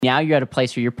Now you're at a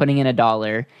place where you're putting in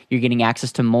 $1, you're getting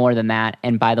access to more than that.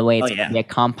 And by the way, Oh it's going to yeah. be a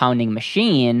compounding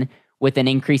machine with an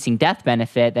increasing death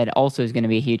benefit that also is going to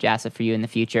be a huge asset for you in the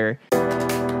future.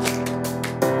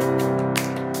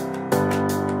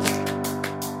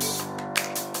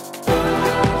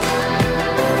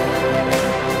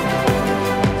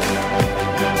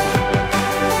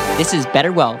 This is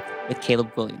Better Wealth with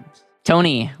Caleb Williams.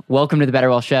 Tony, welcome to the Better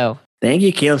Wealth Show. Thank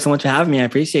you, Caleb, so much for having me. I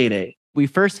appreciate it. We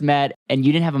first met and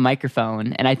you didn't have a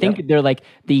microphone. And I think they're like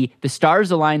the stars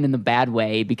aligned in the bad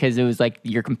way because it was like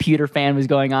your computer fan was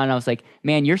going on. I was like,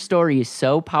 man, your story is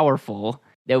so powerful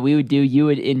that we would do you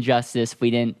an injustice if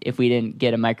we didn't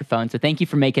get a microphone. So thank you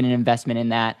for making an investment in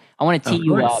that. I want to tee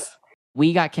you up.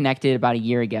 We got connected about a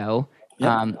year ago.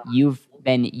 You've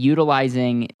been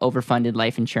utilizing overfunded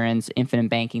life insurance, infinite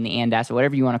banking, the and asset,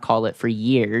 whatever you want to call it, for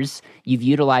years. You've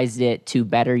utilized it to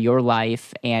better your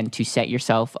life and to set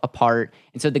yourself apart.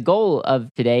 And so the goal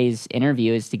of today's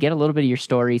interview is to get a little bit of your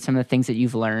story, some of the things that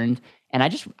you've learned. And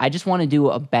I just want to do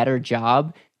a better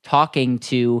job talking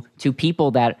to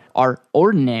people that are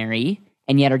ordinary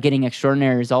and yet are getting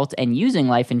extraordinary results and using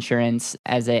life insurance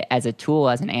as a tool,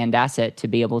 as an and asset to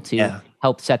be able to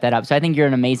help set that up. So I think you're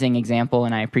an amazing example,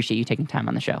 and I appreciate you taking time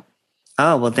on the show.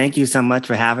 Oh, well, thank you so much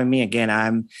for having me. Again,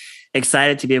 I'm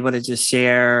excited to be able to just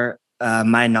share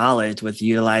my knowledge with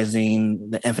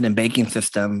utilizing the infinite banking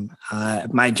system.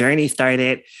 My journey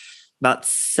started about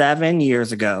 7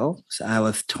 years ago. So I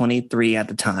was 23 at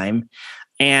the time.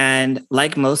 And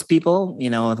like most people, I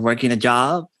was working a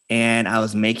job and I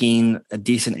was making a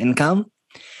decent income.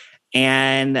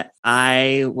 And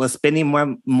I was spending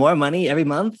more money every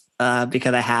month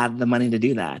because I had the money to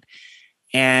do that.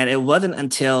 And it wasn't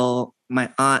until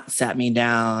my aunt sat me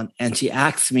down and she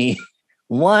asked me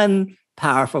one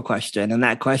powerful question. And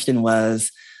that question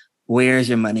was, where's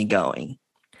your money going?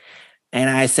 And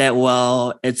I said,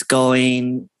 well, it's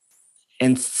going,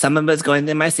 and some of it's going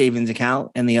to my savings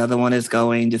account, and the other one is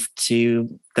going just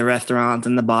to the restaurants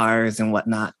and the bars and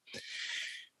whatnot.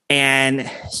 And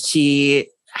she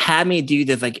had me do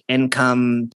this like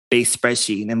income-based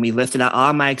spreadsheet, and we listed out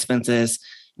all my expenses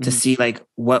to see like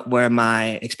what were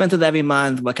my expenses every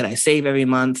month, what could I save every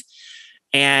month.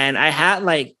 And I had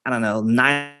like, I don't know,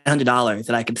 $900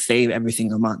 that I could save every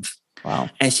single month. Wow.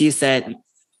 And she said,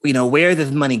 where is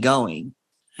this money going?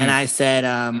 And I said,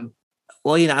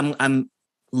 well, I'm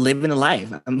living a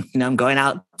life. I'm going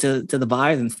out to the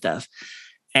bars and stuff.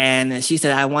 And she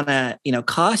said, I want to,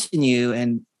 caution you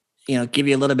and, give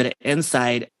you a little bit of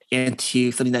insight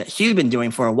into something that she's been doing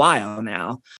for a while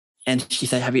now. And she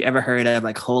said, have you ever heard of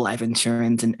like whole life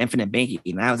insurance and infinite banking?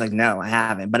 And I was like, no, I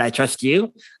haven't, but I trust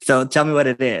you. So tell me what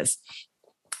it is.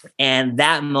 And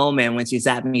that moment when she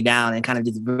sat me down and kind of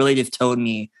just really just told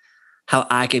me how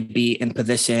I could be in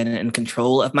position and in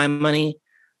control of my money,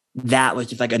 that was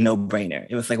just like a no-brainer.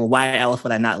 It was like, well, why else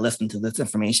would I not listen to this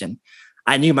information?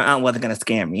 I knew my aunt wasn't going to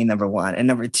scam me, number one. And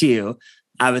number two,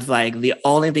 I was like, the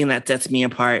only thing that sets me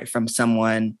apart from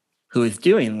someone who is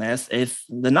doing this is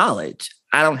the knowledge.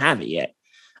 I don't have it yet.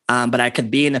 But I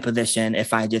could be in a position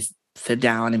if I just sit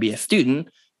down and be a student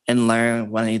and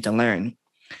learn what I need to learn.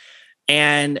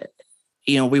 And,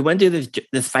 we went through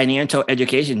this financial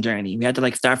education journey. We had to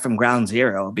like start from ground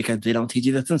zero because they don't teach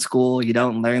you this in school. You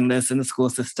don't learn this in the school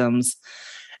systems.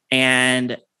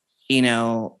 And,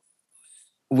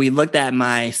 we looked at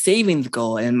my savings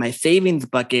goal, and my savings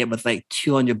bucket was like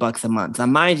 $200 a month. Now,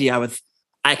 mind you,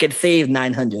 I could save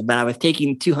 $900, but I was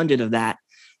taking $200 of that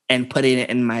and putting it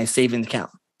in my savings account.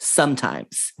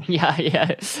 Sometimes.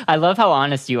 Yeah. I love how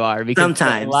honest you are, because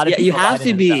sometimes a lot of you have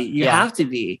to be. You have to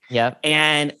be. Yeah.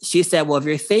 And she said, well, if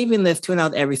you're saving this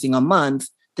 $200 every single month,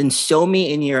 then show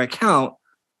me in your account,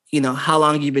 how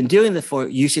long you've been doing this for.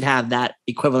 You should have that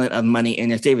equivalent of money in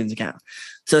your savings account.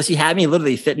 So she had me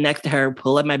literally sit next to her,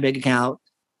 pull up my big account,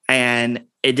 and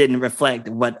it didn't reflect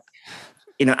what,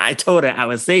 I told her I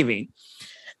was saving.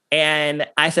 And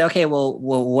I said, okay, well,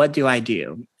 what do I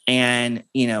do? And,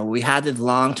 we had this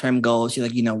long-term goal. She's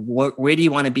like, where do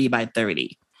you want to be by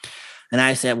 30? And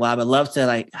I said, well, I would love to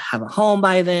like have a home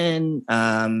by then.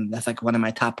 That's like one of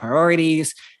my top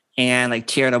priorities. And like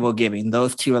charitable giving.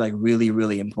 Those two are like really,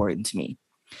 really important to me.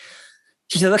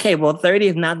 She said, okay, well, 30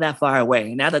 is not that far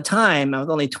away. And at the time, I was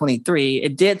only 23.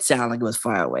 It did sound like it was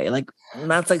far away. Like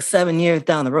that's like 7 years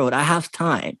down the road. I have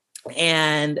time.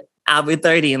 And I'll be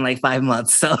 30 in like 5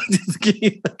 months. So just give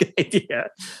you a good idea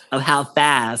of how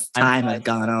fast time has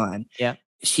gone on. Yeah.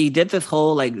 She did this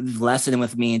whole like lesson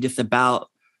with me just about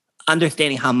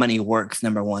understanding how money works,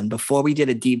 number one, before we did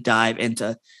a deep dive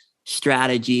into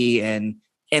strategy and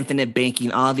infinite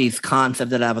banking, all these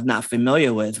concepts that I was not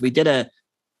familiar with. We did a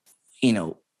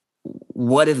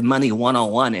what is money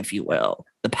 101, if you will,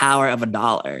 the power of a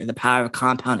dollar, the power of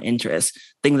compound interest,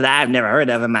 things that I've never heard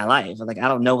of in my life. Like, I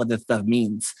don't know what this stuff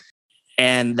means.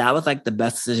 And that was like the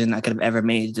best decision I could have ever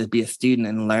made, to be a student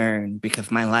and learn, because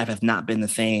my life has not been the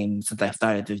same since I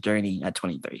started this journey at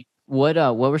 23. What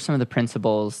were some of the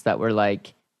principles that were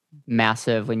like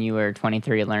massive when you were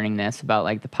 23 learning this about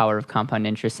like the power of compound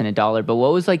interest in a dollar? But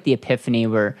what was like the epiphany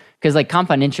where, because like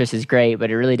compound interest is great, but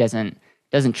it really doesn't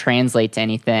translate to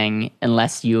anything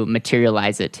unless you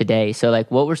materialize it today. So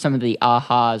like, what were some of the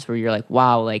ahas where you're like,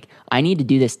 wow, like I need to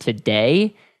do this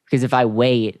today, because if I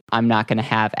wait, I'm not going to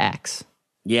have X.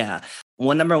 Yeah.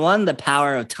 Well, number one, the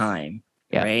power of time,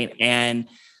 right? And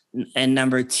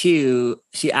number two,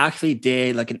 she actually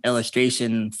did like an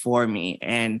illustration for me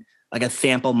and like a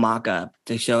sample mock-up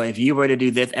to show, if you were to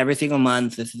do this every single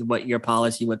month, this is what your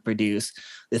policy would produce.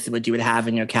 This is what you would have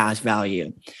in your cash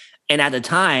value. And at the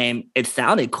time, it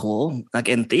sounded cool. Like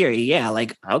in theory, yeah,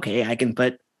 like, okay, I can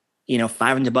put,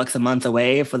 $500 a month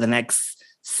away for the next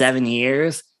 7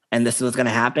 years, and this is what's going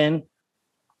to happen.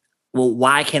 Well,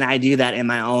 why can't I do that in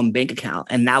my own bank account?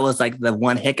 And that was like the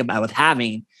one hiccup I was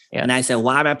having. Yeah. And I said,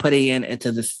 why am I putting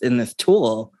into this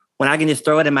tool when I can just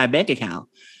throw it in my bank account?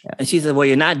 Yeah. And she said, well,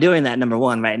 you're not doing that, number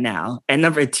one, right now. And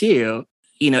number two,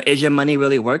 is your money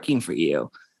really working for you?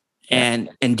 Yeah.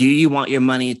 And do you want your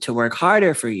money to work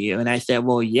harder for you? And I said,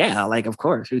 well, yeah, like, of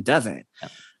course, who doesn't?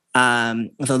 Yeah.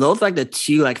 So those are like the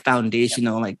two like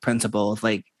foundational like principles,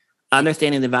 like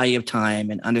understanding the value of time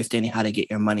and understanding how to get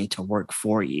your money to work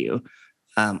for you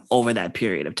over that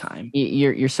period of time.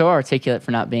 You're so articulate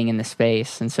for not being in the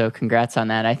space, and so congrats on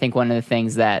that. I think one of the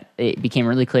things that it became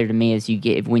really clear to me is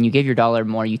when you give your dollar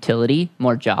more utility,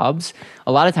 more jobs.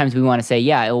 A lot of times we want to say,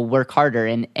 yeah, it will work harder,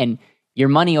 and your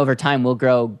money over time will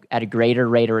grow at a greater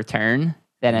rate of return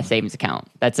than a savings account.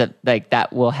 That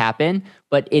will happen,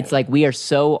 but it's like we are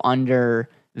so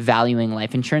undervaluing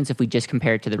life insurance if we just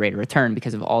compare it to the rate of return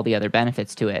because of all the other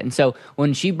benefits to it. And so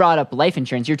when she brought up life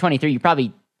insurance, you're 23, you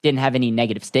probably didn't have any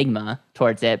negative stigma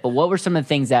towards it, but what were some of the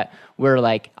things that were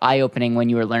like eye-opening when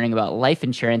you were learning about life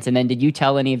insurance? And then did you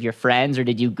tell any of your friends, or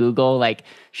did you Google like,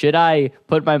 should I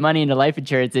put my money into life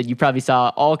insurance? And you probably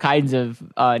saw all kinds of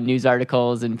news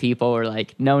articles and people were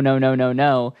like, no.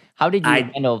 How did you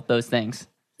handle those things?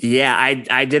 Yeah,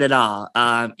 I did it all.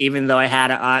 Even though I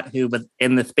had an aunt who was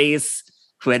in the space,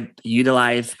 who had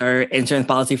utilized her insurance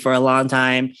policy for a long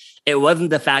time, it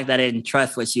wasn't the fact that I didn't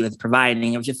trust what she was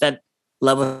providing. It was just that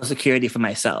level of security for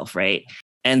myself, right?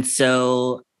 And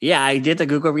so, yeah, I did the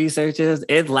Google researches.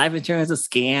 Is life insurance a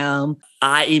scam?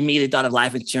 I immediately thought of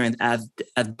life insurance as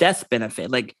a death benefit.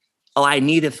 Like, oh, I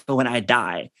need it for when I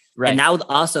die. Right. And that was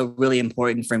also really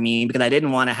important for me because I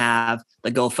didn't want to have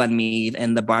the GoFundMe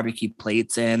and the barbecue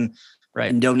plates and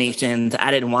donations. I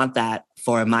didn't want that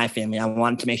for my family. I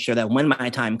wanted to make sure that when my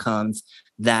time comes,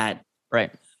 that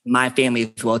my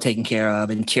family is well taken care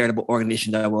of and charitable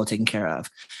organizations are well taken care of.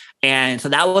 And so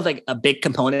that was like a big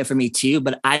component for me too,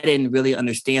 but I didn't really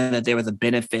understand that there was a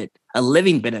benefit, a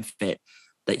living benefit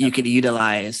that you could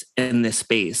utilize in this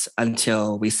space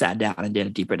until we sat down and did a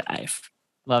deeper dive.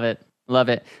 Love it.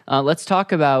 Let's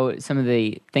talk about some of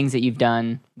the things that you've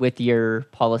done with your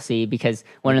policy, because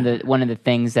one of the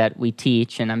things that we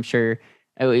teach, and I'm sure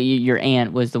your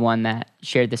aunt was the one that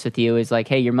shared this with you, is like,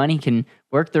 hey, your money can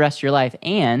work the rest of your life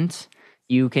and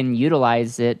you can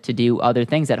utilize it to do other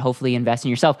things that hopefully invest in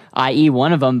yourself, i.e.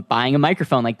 one of them, buying a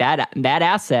microphone. Like that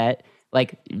asset,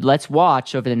 like let's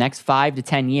watch over the next 5 to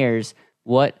 10 years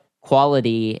what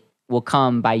quality will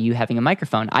come by you having a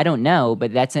microphone. I don't know,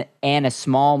 but that's a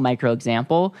small micro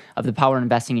example of the power of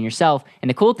investing in yourself. And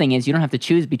the cool thing is you don't have to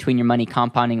choose between your money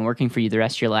compounding and working for you the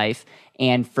rest of your life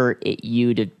and for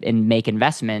you to make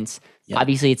investments. Yeah.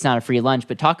 Obviously, it's not a free lunch,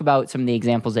 but talk about some of the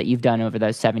examples that you've done over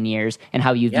those 7 years and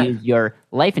how you've used your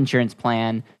life insurance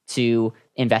plan to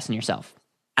invest in yourself.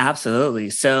 Absolutely.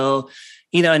 So,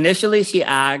 initially she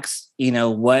asked,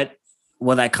 what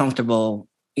was I comfortable,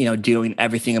 doing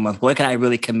every single month? What can I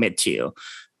really commit to?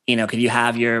 Because you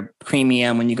have your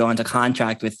premium when you go into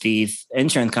contract with these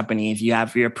insurance companies, you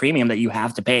have your premium that you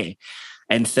have to pay.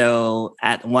 And so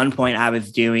at one point I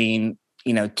was doing,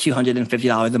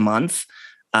 $250 a month.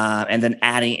 And then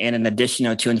adding in an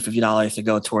additional $250 to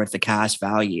go towards the cash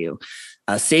value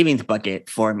savings bucket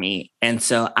for me. And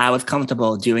so I was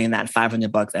comfortable doing that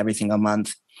 $500 every single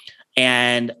month.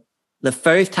 And the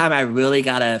first time I really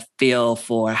got a feel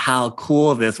for how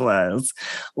cool this was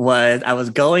I was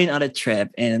going on a trip,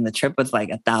 and the trip was like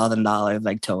 $1,000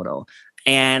 like total.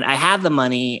 And I had the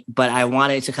money, but I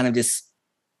wanted to kind of just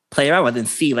play around with it and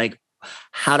see like,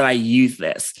 how do I use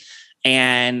this?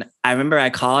 And I remember I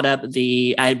called up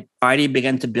I already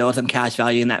begun to build some cash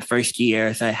value in that first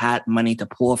year. So I had money to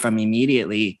pull from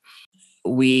immediately.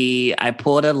 I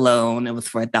pulled a loan. It was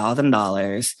for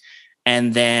 $1,000.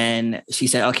 And then she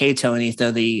said, okay, Tony,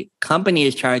 so the company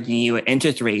is charging you an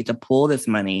interest rate to pull this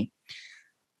money.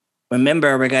 Remember,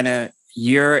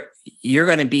 you're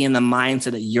going to be in the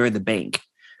mindset that you're the bank.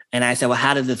 And I said, well,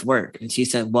 how does this work? And she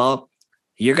said, well,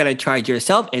 you're going to charge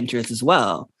yourself interest as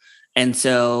well. And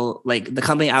so like the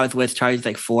company I was with charges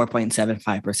like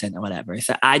 4.75% or whatever.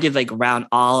 So I just like round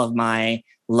all of my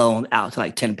loan out to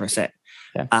like 10%.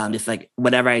 Yeah. Just like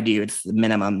whatever I do, it's the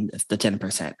minimum, it's the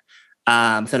 10%.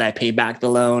 So that I pay back the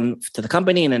loan to the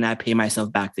company and then I pay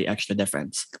myself back the extra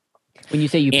difference. When you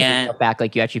say you pay yourself back,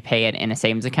 like you actually pay it in a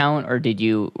savings account, or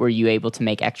were you able to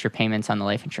make extra payments on the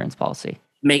life insurance policy?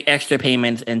 Make extra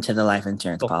payments into the life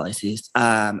insurance policies.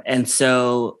 And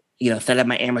so, set up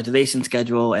my amortization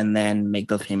schedule and then make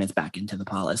those payments back into the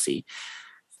policy.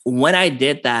 When I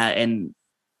did that and,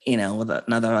 with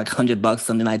another like $100,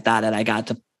 something like that I got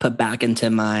to put back into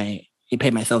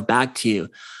pay myself back to,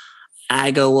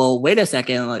 I go, well, wait a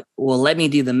second. Let me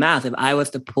do the math. If I was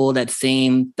to pull that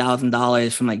same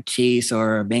 $1,000 from like Chase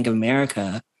or Bank of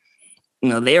America,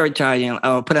 they were charging,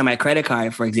 or put on my credit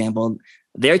card, for example,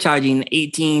 they're charging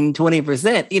 18,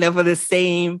 20%, for the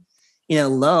same,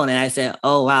 loan. And I said,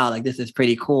 oh, wow, like this is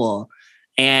pretty cool.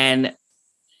 And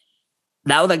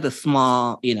that was like the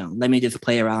small, let me just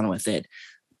play around with it.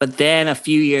 But then a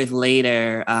few years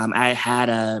later, I had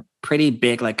a pretty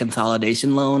big like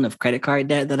consolidation loan of credit card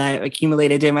debt that I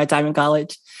accumulated during my time in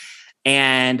college.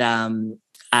 And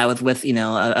I was with,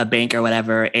 a bank or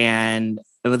whatever. And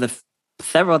it was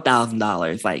several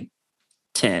 $1,000s, like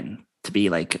 10 to be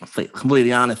like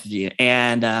completely honest with you.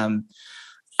 And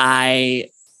I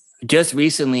just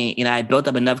recently, I built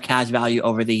up enough cash value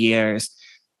over the years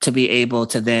to be able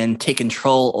to then take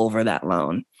control over that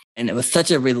loan. And it was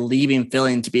such a relieving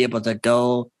feeling to be able to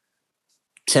go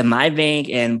to my bank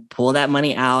and pull that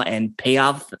money out and pay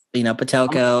off,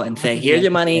 Patelco and say, here's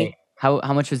your money.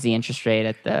 How much was the interest rate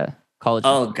at the college?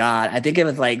 Oh God. I think it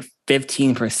was like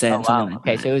 15%. Oh, wow.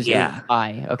 Okay. So it was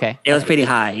high. Okay. It was pretty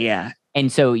high. Yeah.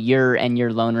 And so your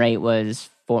loan rate was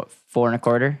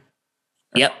 4.25%?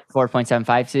 Yep.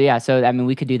 4.75. So yeah. So I mean,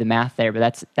 we could do the math there,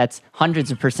 but that's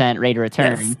hundreds of percent rate of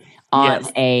return on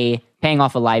paying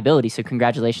off a liability. So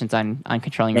congratulations on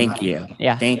controlling your money. Thank you.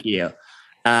 Yeah. Thank you.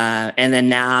 And then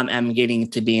now I'm getting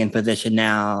to be in position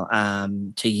now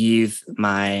to use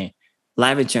my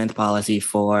life insurance policy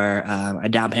for a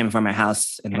down payment for my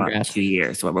house in about 2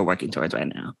 years, what we're working towards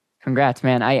right now. Congrats,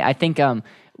 man. I think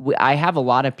I have a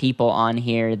lot of people on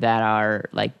here that are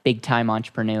like big time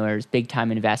entrepreneurs, big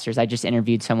time investors. I just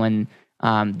interviewed someone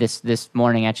this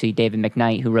morning, actually, David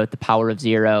McKnight, who wrote The Power of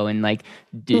Zero and like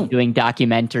doing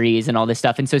documentaries and all this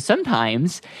stuff. And so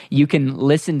sometimes you can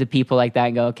listen to people like that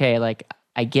and go, okay, like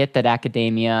I get that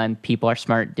academia and people are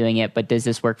smart doing it, but does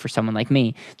this work for someone like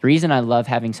me? The reason I love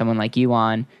having someone like you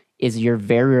on is you're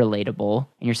very relatable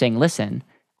and you're saying, listen,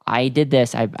 I did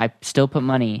this. I still put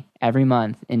money every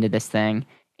month into this thing.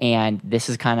 And this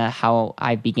is kind of how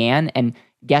I began. And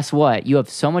guess what? You have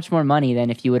so much more money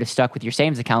than if you would have stuck with your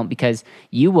savings account, because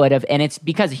you would have, and it's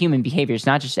because of human behavior. It's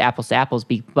not just apples to apples,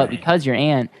 but because your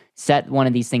aunt set one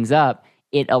of these things up,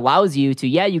 it allows you to,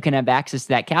 you can have access to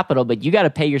that capital, but you got to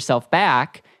pay yourself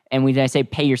back. And when I say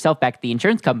pay yourself back, the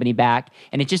insurance company back,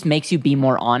 and it just makes you be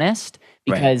more honest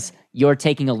because you're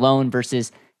taking a loan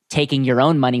versus taking your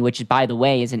own money, which, by the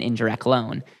way, is an indirect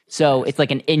loan. So it's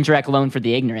like an indirect loan for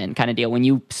the ignorant kind of deal. When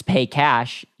you pay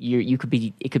cash, it could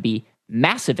be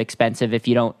massive expensive if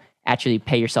you don't actually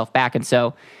pay yourself back. And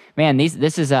so, man,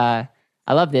 this is I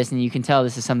love this, and you can tell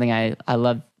this is something I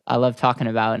love talking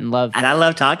about and love. And I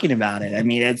love talking about it. I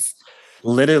mean, it's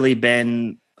literally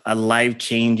been a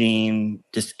life-changing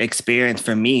just experience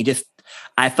for me. Just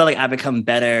I feel like I've become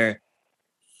better.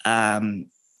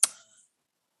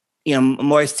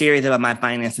 More serious about my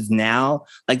finances now.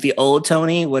 Like the old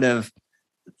Tony would have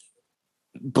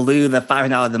blew the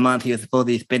 $500 a month he was supposed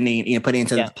to be spending, putting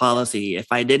into this policy. If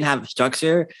I didn't have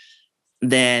structure,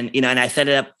 then, and I set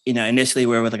it up, initially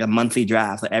where it was like a monthly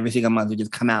draft, like every single month would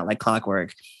just come out like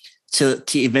clockwork to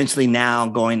eventually now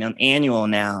going on annual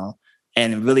now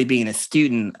and really being a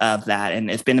student of that. And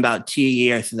it's been about 2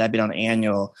 years since I've been on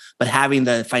annual, but having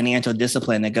the financial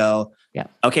discipline to go,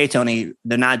 okay, Tony,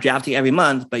 they're not drafting every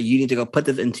month, but you need to go put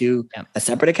this into a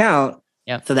separate account.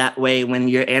 So that way, when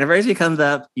your anniversary comes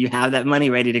up, you have that money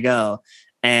ready to go.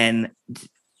 And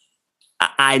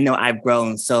I know I've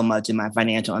grown so much in my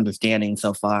financial understanding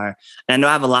so far. And I know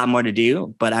I have a lot more to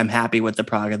do, but I'm happy with the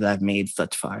progress that I've made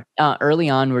thus far. Early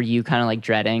on, were you kind of like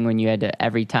dreading when you had to,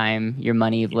 every time your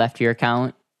money left your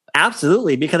account?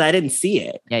 Absolutely, because I didn't see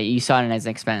it. Yeah, you saw it as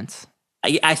an expense.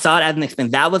 I saw it as an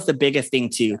expense. That was the biggest thing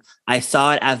too. I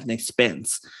saw it as an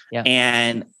expense.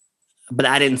 Yeah. But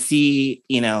I didn't see,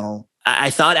 I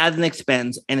saw it as an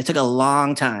expense, and it took a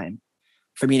long time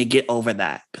for me to get over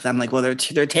that. Because I'm like, well, they're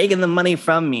taking the money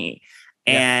from me.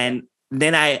 Yeah. And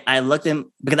then I looked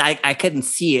in, because I couldn't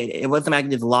see it. It wasn't like I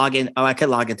could just log in. Oh, I could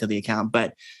log into the account,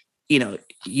 but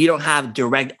you don't have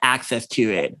direct access to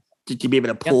it to be able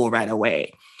to pull right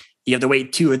away. You have to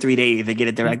wait 2 or 3 days to get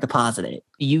it direct deposited.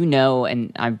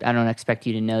 And I don't expect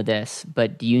you to know this,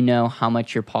 but do you know how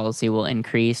much your policy will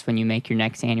increase when you make your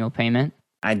next annual payment?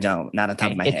 I don't, not on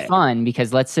top of my head. It's fun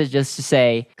because let's just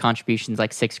say contributions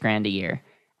like $6,000 a year.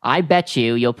 I bet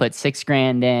you'll put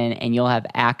 $6,000 in and you'll have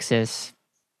access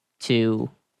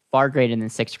to far greater than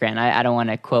 $6,000. I don't want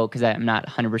to quote because I'm not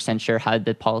 100% sure how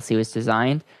the policy was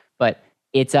designed, but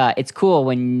it's cool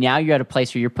when now you're at a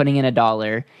place where you're putting in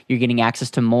 $1, you're getting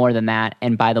access to more than that.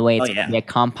 And by the way, it's going to be a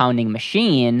compounding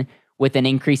machine with an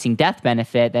increasing death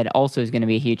benefit that also is going to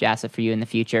be a huge asset for you in the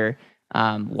future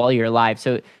while you're alive.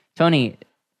 So Tony,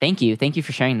 thank you. Thank you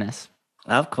for sharing this.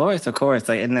 Of course.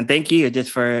 And then thank you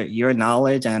just for your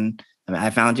knowledge. And I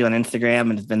found you on Instagram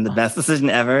and it's been the best decision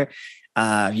ever.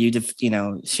 You just,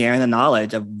 sharing the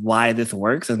knowledge of why this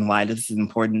works and why this is an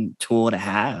important tool to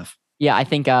have. Yeah, I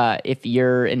think if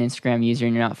you're an Instagram user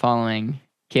and you're not following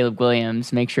Caleb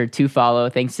Williams, make sure to follow.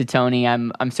 Thanks to Tony,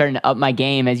 I'm starting to up my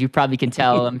game, as you probably can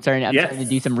tell. I'm starting to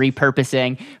do some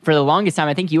repurposing. For the longest time,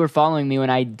 I think you were following me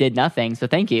when I did nothing. So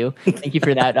thank you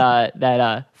for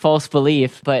that false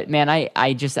belief. But man,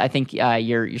 I think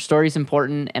your story is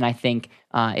important, and I think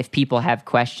if people have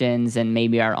questions and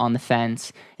maybe are on the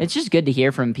fence, it's just good to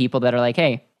hear from people that are like,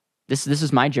 hey, this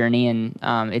is my journey, and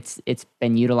it's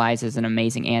been utilized as an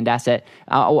amazing and asset.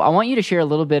 I want you to share a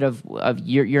little bit of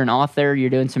you're an author, you're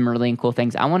doing some really cool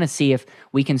things. I want to see if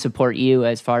we can support you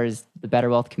as far as the Better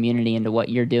Wealth community into what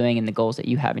you're doing and the goals that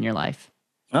you have in your life.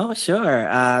 Oh, sure.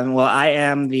 Well, I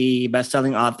am the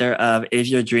best-selling author of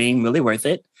Is Your Dream Really Worth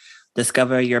It?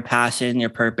 Discover your passion,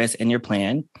 your purpose, and your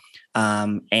plan.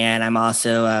 And I'm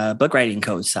also a book writing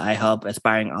coach. So I help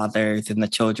aspiring authors in the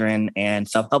children and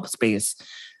self-help space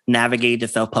navigate the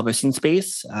self-publishing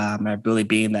space. I've really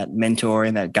been that mentor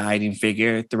and that guiding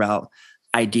figure throughout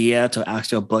idea to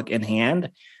actual book in hand.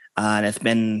 And it's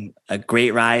been a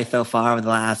great ride so far over the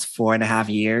last 4.5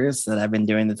 years that I've been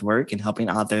doing this work and helping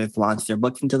authors launch their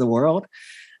books into the world.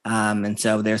 And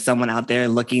so there's someone out there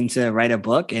looking to write a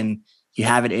book and you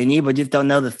have it in you, but just don't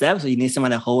know the steps. So you need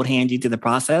someone to hold hand you through the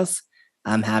process.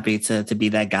 I'm happy to be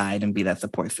that guide and be that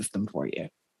support system for you.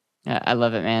 I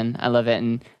love it, man. I love it.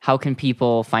 And how can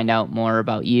people find out more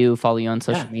about you, follow you on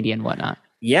social media and whatnot?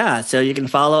 Yeah. So you can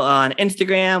follow on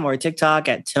Instagram or TikTok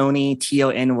at Tony,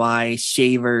 Tony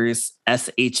Shavers,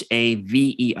 SHAVERS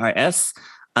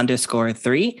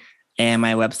 _3. And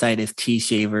my website is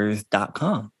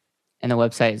tshavers.com. And the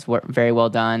website is very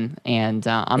well done. And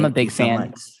I'm a big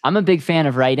fan. I'm a big fan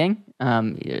of writing.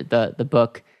 The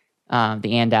book,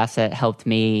 the And Asset, helped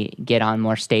me get on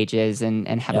more stages and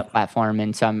have a platform.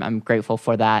 And so I'm grateful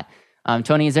for that.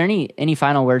 Tony, is there any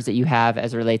final words that you have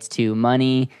as it relates to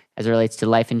money, as it relates to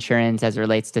life insurance, as it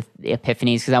relates to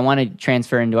epiphanies? Because I want to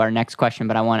transfer into our next question,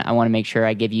 but I want to make sure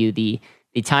I give you the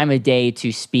time of day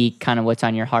to speak kind of what's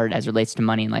on your heart as it relates to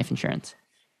money and life insurance.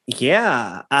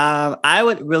 Yeah. I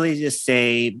would really just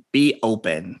say be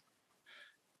open.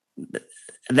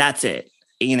 That's it.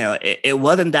 It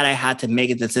wasn't that I had to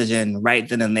make a decision right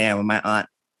then and there when my aunt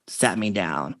sat me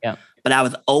down. Yeah. But I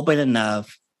was open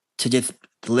enough to just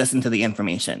listen to the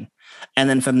information. And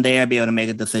then from there, be able to make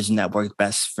a decision that works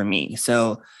best for me.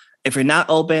 So if you're not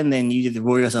open, then you just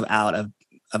rule yourself out of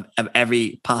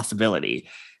every possibility.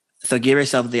 So give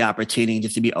yourself the opportunity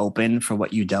just to be open for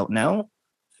what you don't know,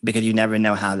 because you never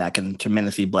know how that can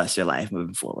tremendously bless your life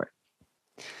moving forward.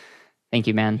 Thank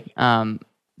you, man.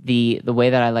 The way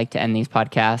that I like to end these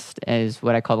podcasts is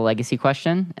what I call the legacy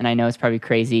question. And I know it's probably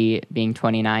crazy being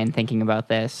 29 thinking about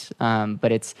this,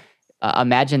 but it's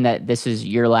imagine that this is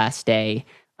your last day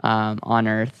on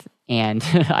Earth. And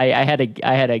I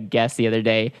had a guest the other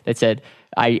day that said,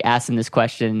 I asked him this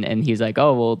question and he was like,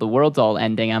 oh, well, the world's all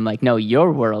ending. I'm like, no,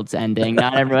 your world's ending,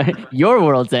 not everyone. Your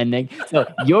world's ending. So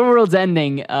your world's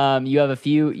ending. You have a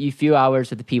few hours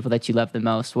with the people that you love the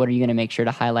most. What are you going to make sure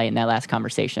to highlight in that last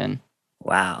conversation?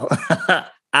 Wow.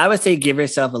 I would say give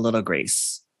yourself a little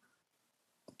grace.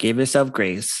 Give yourself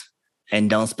grace and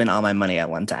don't spend all my money at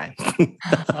one time.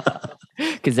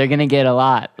 because they're gonna get a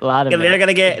lot of They're it.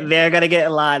 gonna get a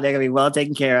lot. They're gonna be well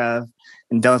taken care of,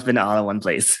 and don't spend it all in one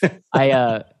place.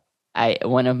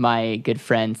 One of my good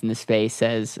friends in the space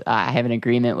says I have an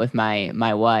agreement with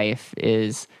my wife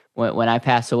is when I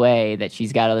pass away that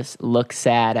she's got to look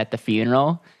sad at the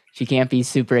funeral. She can't be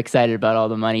super excited about all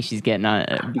the money she's getting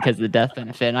on because of the death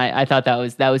benefit. And I thought that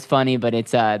was funny, but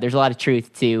it's there's a lot of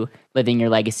truth to living your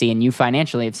legacy, and you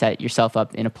financially have set yourself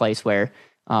up in a place where,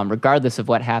 regardless of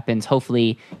what happens,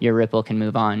 hopefully your ripple can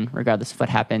move on regardless of what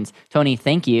happens. Tony,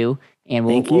 thank you, and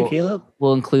Thank you, Caleb.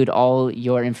 We'll include all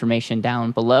your information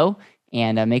down below,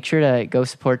 and make sure to go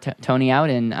support Tony out.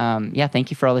 And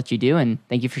thank you for all that you do, and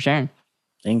thank you for sharing.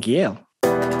 Thank you.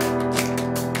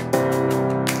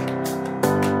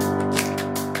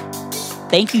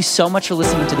 Thank you so much for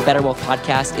listening to the Better Wealth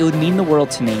Podcast. It would mean the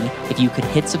world to me if you could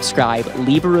hit subscribe,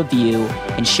 leave a review,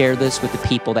 and share this with the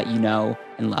people that you know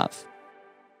and love.